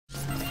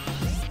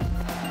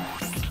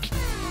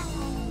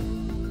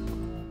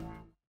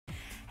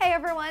Hey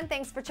everyone,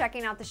 thanks for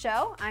checking out the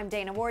show. I'm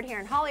Dana Ward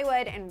here in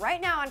Hollywood, and right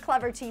now on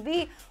Clever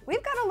TV,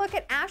 we've got a look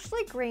at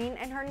Ashley Greene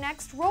and her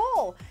next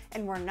role.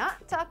 And we're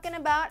not talking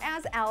about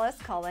as Alice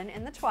Cullen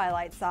in the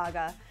Twilight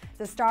Saga.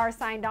 The star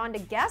signed on to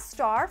guest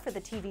star for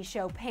the TV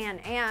show Pan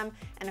Am,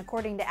 and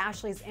according to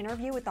Ashley's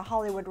interview with The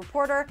Hollywood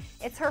Reporter,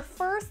 it's her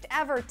first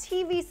ever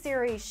TV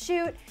series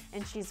shoot,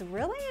 and she's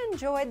really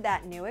enjoyed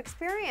that new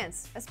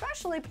experience,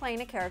 especially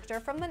playing a character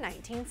from the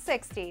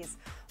 1960s.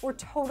 We're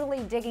totally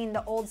digging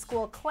the old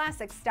school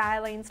classic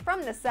stylings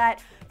from the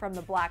set, from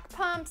the black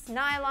pumps,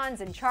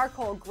 nylons, and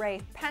charcoal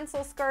gray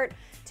pencil skirt,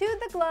 to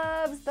the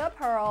gloves, the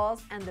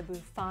pearls, and the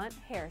bouffant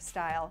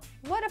hairstyle.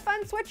 What a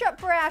fun switch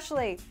up for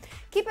Ashley!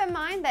 Keep in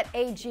mind that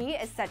AG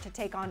is set to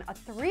take on a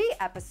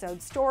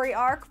 3-episode story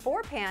arc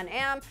for Pan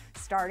Am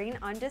starting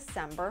on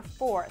December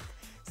 4th.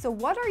 So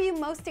what are you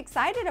most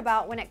excited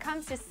about when it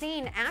comes to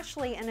seeing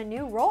Ashley in a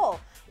new role?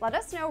 Let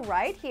us know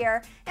right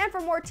here. And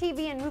for more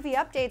TV and movie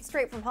updates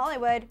straight from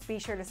Hollywood, be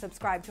sure to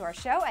subscribe to our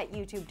show at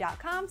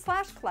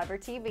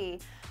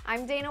youtube.com/clevertv.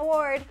 I'm Dana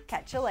Ward.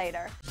 Catch you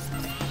later.